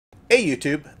Hey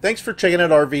YouTube, thanks for checking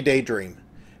out RV Daydream.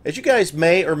 As you guys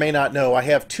may or may not know, I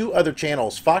have two other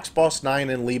channels,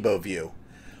 FoxBoss9 and LeboView.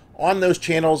 On those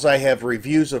channels I have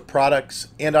reviews of products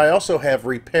and I also have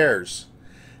repairs.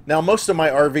 Now most of my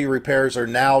RV repairs are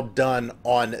now done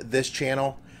on this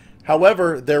channel.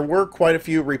 However, there were quite a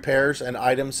few repairs and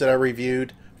items that I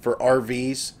reviewed for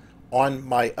RVs on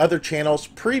my other channels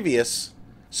previous.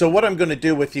 So what I'm going to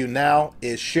do with you now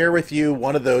is share with you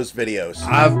one of those videos.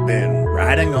 I've been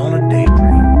riding on a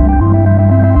daydream.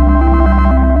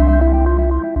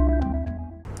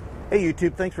 Hey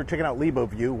YouTube, thanks for checking out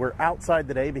LeboView. We're outside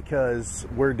today because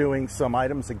we're doing some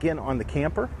items again on the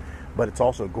camper, but it's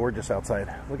also gorgeous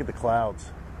outside. Look at the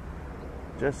clouds.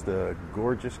 Just a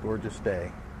gorgeous, gorgeous day.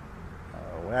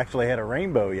 We actually had a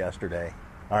rainbow yesterday.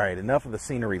 All right, enough of the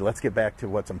scenery. Let's get back to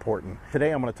what's important.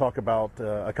 Today I'm going to talk about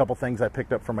a couple things I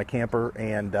picked up from my camper,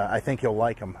 and I think you'll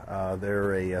like them.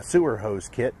 They're a sewer hose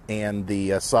kit and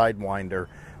the sidewinder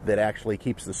that actually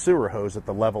keeps the sewer hose at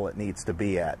the level it needs to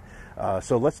be at.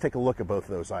 So let's take a look at both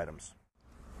of those items.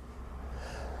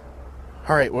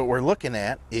 All right, what we're looking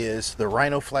at is the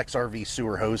RhinoFlex RV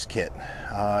sewer hose kit.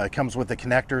 It comes with a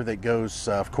connector that goes,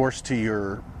 of course, to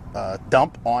your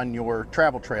dump on your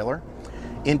travel trailer,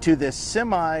 into this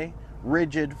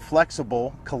semi-rigid,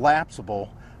 flexible,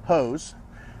 collapsible hose,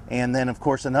 and then of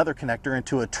course another connector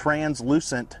into a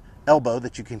translucent elbow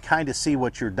that you can kind of see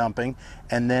what you're dumping,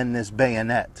 and then this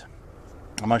bayonet.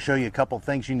 I'm going to show you a couple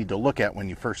things you need to look at when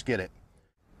you first get it.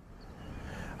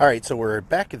 Alright, so we're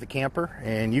back at the camper,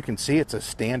 and you can see it's a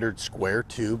standard square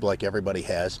tube like everybody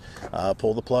has.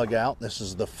 Pull the plug out. This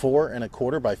is the 4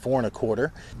 1/4 by 4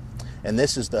 1/4. And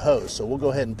this is the hose. So we'll go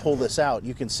ahead and pull this out.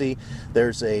 You can see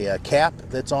there's a cap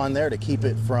that's on there to keep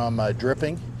it from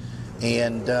dripping,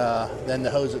 and then the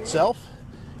hose itself,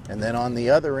 and then on the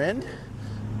other end,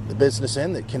 the business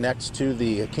end that connects to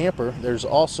the camper, there's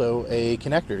also a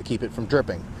connector to keep it from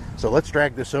dripping. So let's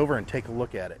drag this over and take a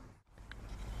look at it.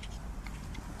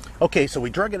 Okay, so we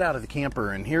drug it out of the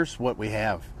camper, and here's what we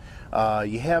have.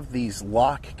 You have these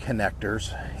lock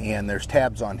connectors, and there's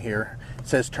tabs on here. It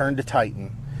says turn to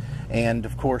tighten. And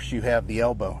of course you have the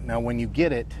elbow. Now when you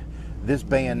get it, this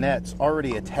bayonet's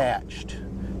already attached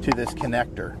to this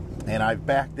connector, and I've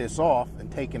backed this off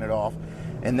and taken it off,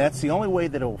 and that's the only way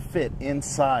that it'll fit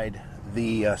inside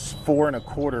the 4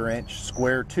 1/4 inch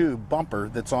square tube bumper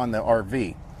that's on the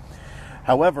RV.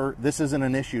 However, this isn't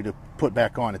an issue to put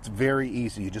back on. It's very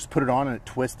easy. You just put it on and it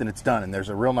twists and it's done, and there's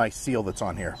a real nice seal that's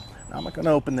on here. Now, I'm not going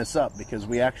to open this up because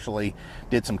we actually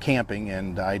did some camping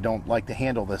and I don't like to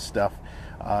handle this stuff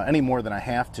any more than I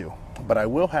have to. But I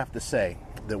will have to say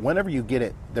that whenever you get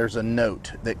it, there's a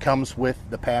note that comes with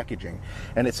the packaging,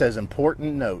 and it says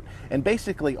important note, and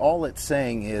basically all it's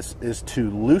saying is to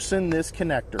loosen this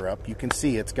connector up. You can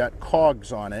see it's got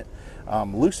cogs on it.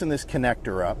 Loosen this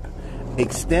connector up,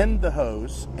 extend the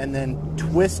hose, and then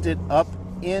twist it up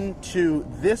into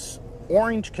this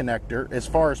orange connector as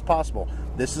far as possible.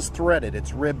 This is threaded,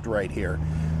 it's ribbed right here.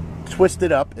 Twist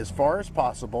it up as far as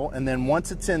possible, and then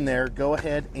once it's in there, go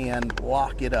ahead and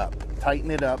lock it up.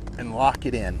 Tighten it up and lock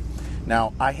it in.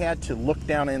 Now, I had to look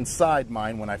down inside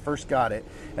mine when I first got it,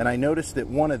 and I noticed that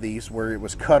one of these, where it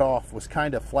was cut off, was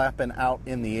kind of flapping out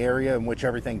in the area in which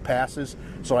everything passes,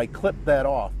 so I clipped that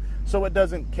off so it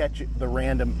doesn't catch the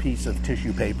random piece of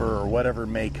tissue paper or whatever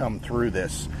may come through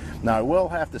this. Now, I will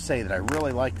have to say that I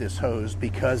really like this hose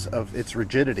because of its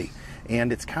rigidity,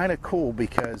 and it's kind of cool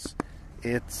because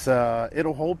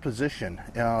it'll hold position,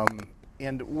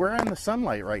 and we're in the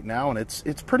sunlight right now, and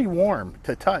it's pretty warm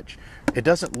to touch. It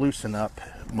doesn't loosen up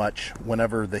much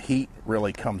whenever the heat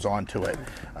really comes onto it,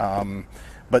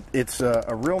 but it's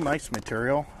a real nice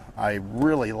material. I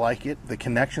really like it. The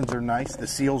connections are nice, the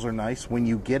seals are nice. When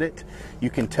you get it, you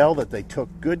can tell that they took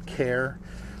good care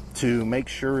to make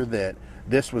sure that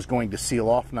this was going to seal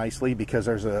off nicely, because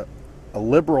there's a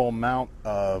liberal amount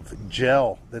of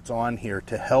gel that's on here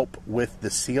to help with the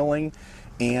sealing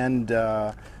and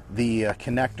the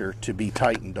connector to be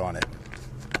tightened on it.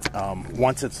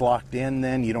 Once it's locked in,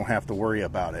 then you don't have to worry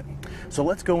about it. So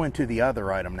let's go into the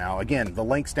other item now. Again, the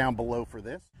link's down below for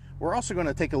this. We're also going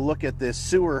to take a look at this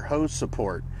sewer hose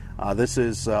support. This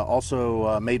is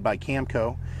also made by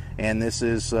Camco, and this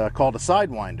is called a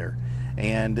sidewinder.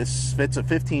 And this fits a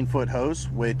 15-foot hose,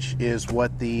 which is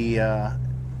what the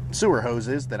sewer hose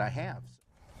is that I have.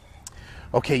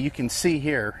 Okay, you can see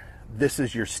here, this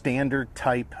is your standard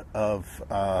type of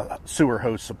sewer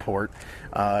hose support.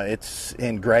 It's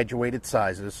in graduated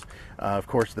sizes. Of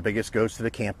course, the biggest goes to the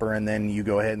camper, and then you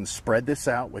go ahead and spread this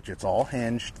out, which it's all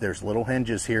hinged. There's little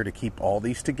hinges here to keep all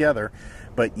these together,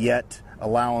 but yet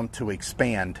allow them to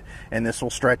expand, and this will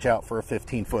stretch out for a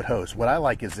 15-foot hose. What I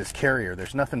like is this carrier.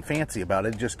 There's nothing fancy about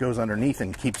it. It just goes underneath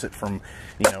and keeps it from,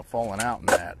 you know, falling out and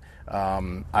that.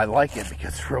 I like it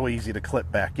because it's real easy to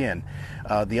clip back in.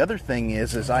 The other thing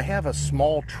is I have a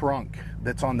small trunk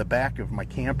that's on the back of my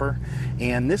camper,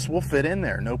 and this will fit in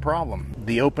there, no problem.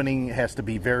 The opening has to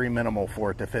be very minimal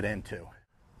for it to fit into.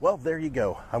 Well, there you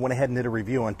go. I went ahead and did a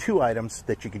review on 2 items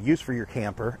that you could use for your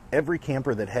camper. Every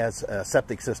camper that has a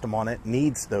septic system on it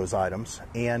needs those items.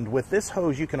 And with this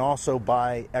hose, you can also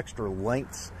buy extra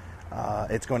lengths.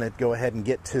 It's going to go ahead and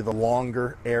get to the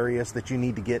longer areas that you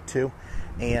need to get to.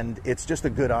 And it's just a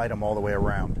good item all the way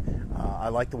around. I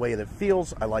like the way that it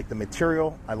feels. I like the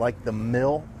material. I like the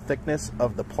mill thickness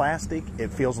of the plastic.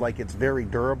 It feels like it's very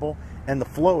durable. And the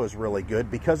flow is really good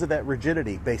because of that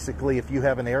rigidity. Basically, if you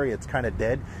have an area that's kind of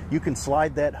dead, you can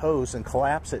slide that hose and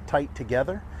collapse it tight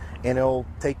together, and it'll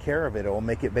take care of it. It'll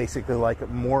make it basically like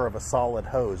more of a solid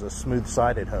hose, a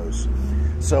smooth-sided hose.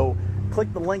 So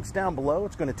click the links down below.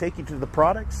 It's going to take you to the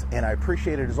products, and I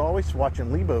appreciate it as always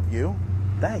watching LeboView.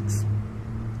 Thanks.